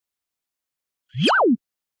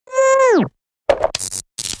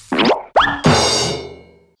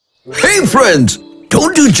Hey friends,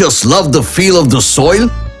 don't you just love the feel of the soil?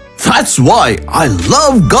 That's why I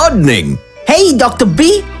love gardening. Hey Dr.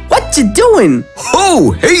 B, what you doing?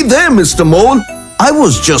 Oh, hey there Mr. Mole. I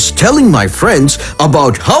was just telling my friends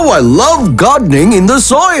about how I love gardening in the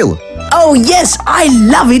soil. Oh yes, I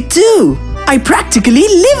love it too. I practically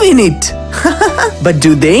live in it. But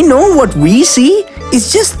do they know what we see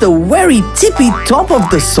is just the very tippy top of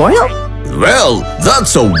the soil? Well,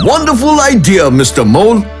 that's a wonderful idea, Mr.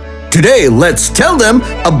 Mole. Today, let's tell them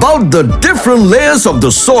about the different layers of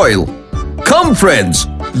the soil. Come friends,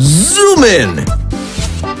 zoom in.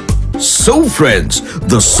 So friends,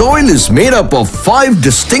 the soil is made up of 5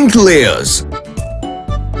 distinct layers.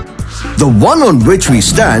 The one on which we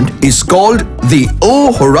stand is called the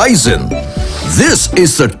O horizon. This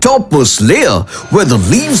is the topmost layer where the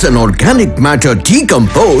leaves and organic matter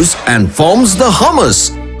decompose and forms the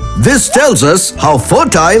humus. This tells us how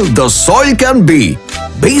fertile the soil can be.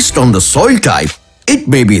 Based on the soil type, it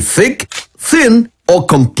may be thick, thin, or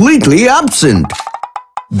completely absent.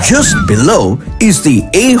 Just below is the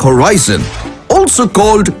A horizon, also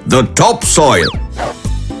called the topsoil.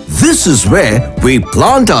 This is where we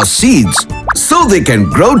plant our seeds so they can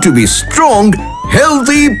grow to be strong,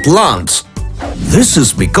 healthy plants. This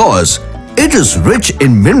is because it is rich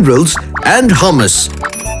in minerals and humus.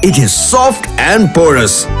 It is soft and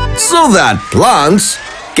porous so that plants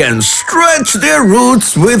can stretch their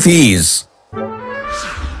roots with ease.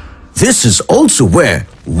 This is also where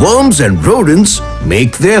worms and rodents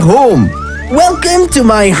make their home. Welcome to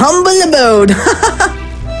my humble abode.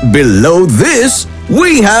 Below this,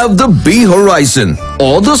 we have the B horizon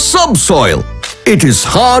or the subsoil. It is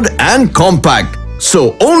hard and compact,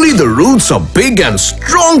 so only the roots of big and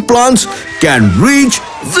strong plants can reach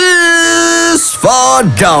this far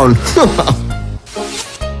down.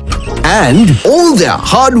 And all their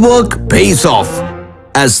hard work pays off,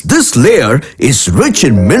 as this layer is rich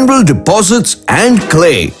in mineral deposits and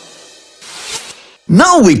clay.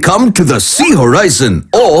 Now we come to the C horizon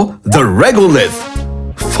or the regolith.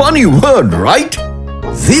 Funny word, right?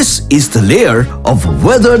 This is the layer of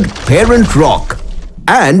weathered parent rock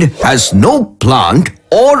and has no plant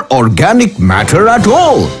or organic matter at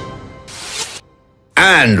all.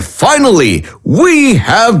 And finally, we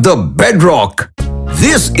have the bedrock.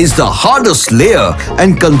 This is the hardest layer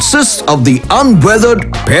and consists of the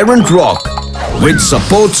unweathered parent rock, which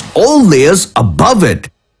supports all layers above it,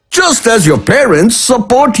 just as your parents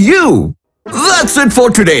support you. That's it for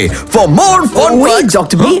today. For more fun Wait, facts...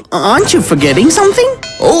 Dr. B, aren't you forgetting something?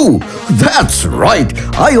 Oh, that's right.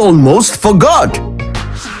 I almost forgot.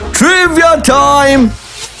 Trivia time!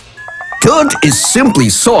 Dirt is simply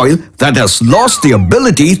soil that has lost the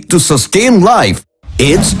ability to sustain life.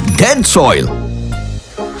 It's dead soil.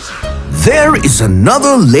 There is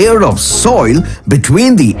another layer of soil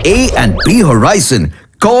between the A and B horizon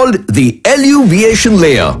called the eluvation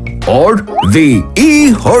layer or the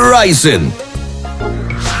E horizon.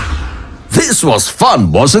 This was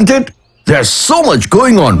fun, wasn't it? There's so much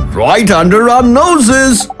going on right under our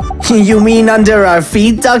noses. You mean under our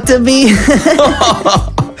feet, Dr. B?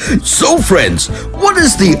 So friends, what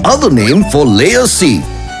is the other name for layer C?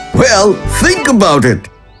 Well, think about it.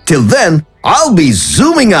 Till then, I'll be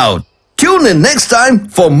zooming out. Tune in next time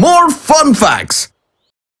for more fun facts.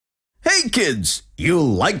 Hey kids, you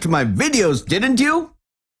liked my videos, didn't you?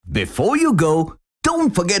 Before you go,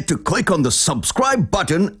 don't forget to click on the subscribe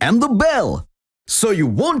button and the bell so you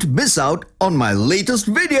won't miss out on my latest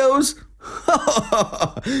videos.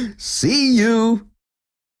 See you.